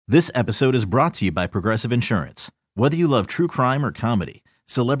This episode is brought to you by Progressive Insurance. Whether you love true crime or comedy,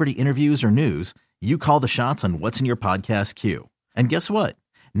 celebrity interviews or news, you call the shots on what's in your podcast queue. And guess what?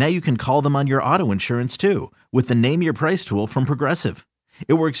 Now you can call them on your auto insurance too with the Name Your Price tool from Progressive.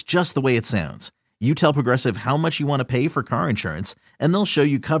 It works just the way it sounds. You tell Progressive how much you want to pay for car insurance, and they'll show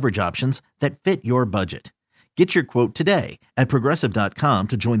you coverage options that fit your budget. Get your quote today at Progressive.com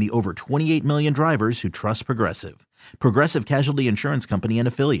to join the over 28 million drivers who trust Progressive. Progressive Casualty Insurance Company and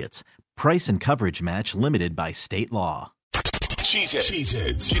Affiliates. Price and coverage match limited by state law.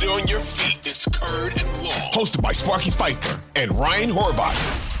 Cheeseheads. Get on your feet. It's Curd and Long. Hosted by Sparky Fifer and Ryan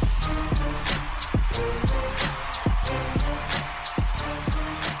Horvath.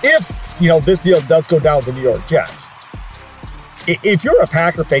 If, this deal does go down with the New York Jets, if you're a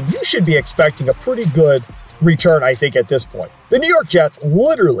Packer fan, you should be expecting a pretty good return, I think, at this point. The New York Jets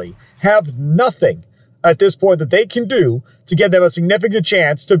literally have nothing at this point that they can do to give them a significant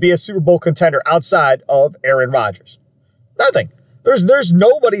chance to be a Super Bowl contender outside of Aaron Rodgers. Nothing. There's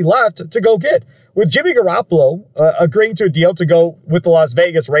nobody left to go get. With Jimmy Garoppolo agreeing to a deal to go with the Las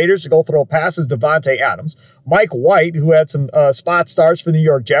Vegas Raiders to go throw passes to Devontae Adams, Mike White, who had some spot starts for the New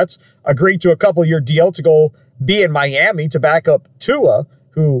York Jets, agreeing to a couple-year deal to go be in Miami to back up Tua,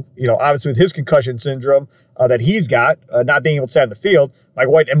 who, obviously with his concussion syndrome that he's got, not being able to stay on the field, Mike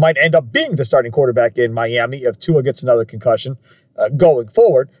White might end up being the starting quarterback in Miami if Tua gets another concussion going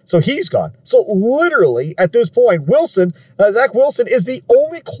forward. So he's gone. So literally at this point, Zach Wilson is the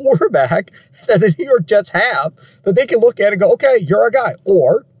only quarterback that the New York Jets have that they can look at and go, okay, you're our guy.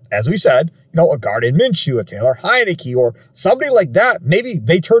 Or, as we said, a Gardner Minshew, a Taylor Heineke, or somebody like that. Maybe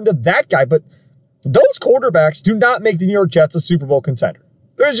they turn to that guy, but those quarterbacks do not make the New York Jets a Super Bowl contender.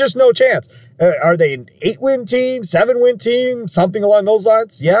 There's just no chance. Are they an 8-win team, 7-win team, something along those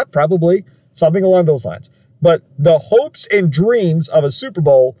lines? Yeah, probably something along those lines. But the hopes and dreams of a Super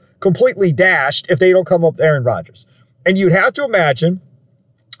Bowl completely dashed if they don't come up with Aaron Rodgers. And you'd have to imagine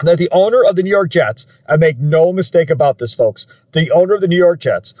that the owner of the New York Jets, and make no mistake about this, folks, the owner of the New York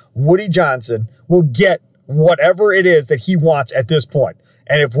Jets, Woody Johnson, will get whatever it is that he wants at this point.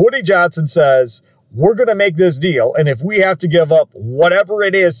 And if Woody Johnson says, we're going to make this deal, and if we have to give up whatever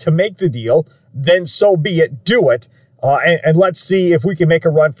it is to make the deal, then so be it, do it, and let's see if we can make a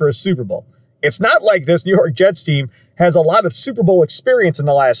run for a Super Bowl. It's not like this New York Jets team has a lot of Super Bowl experience in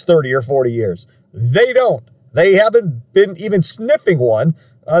the last 30 or 40 years. They don't. They haven't been even sniffing one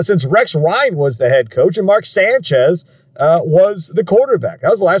since Rex Ryan was the head coach and Mark Sanchez was the quarterback. That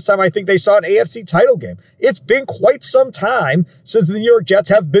was the last time I think they saw an AFC title game. It's been quite some time since the New York Jets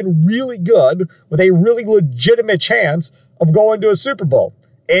have been really good with a really legitimate chance of going to a Super Bowl.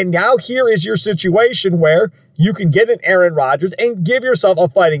 And now here is your situation where you can get an Aaron Rodgers and give yourself a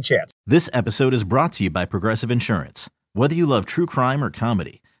fighting chance. This episode is brought to you by Progressive Insurance. Whether you love true crime or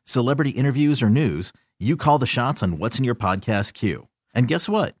comedy, celebrity interviews or news, you call the shots on what's in your podcast queue. And guess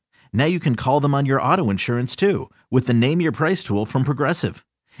what? Now you can call them on your auto insurance too with the Name Your Price tool from Progressive.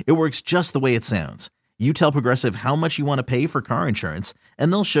 It works just the way it sounds. You tell Progressive how much you want to pay for car insurance,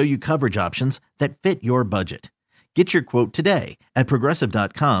 and they'll show you coverage options that fit your budget. Get your quote today at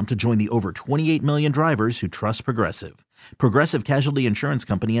Progressive.com to join the over 28 million drivers who trust Progressive. Progressive Casualty Insurance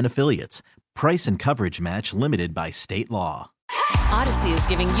Company and Affiliates. Price and coverage match limited by state law. Odyssey is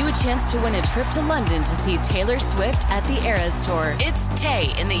giving you a chance to win a trip to London to see Taylor Swift at the Eras Tour. It's Tay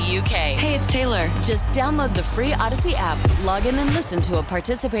in the UK. Hey, it's Taylor. Just download the free Odyssey app, log in and listen to a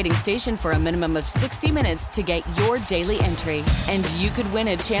participating station for a minimum of 60 minutes to get your daily entry. And you could win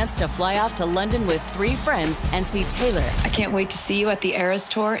a chance to fly off to London with 3 friends and see Taylor. I can't wait to see you at the Eras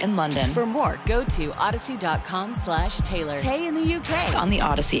Tour in London. For more, go to odyssey.com/Taylor. Tay in the UK. It's on the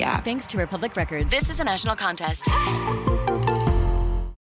Odyssey app. Thanks to Republic Records. This is a national contest.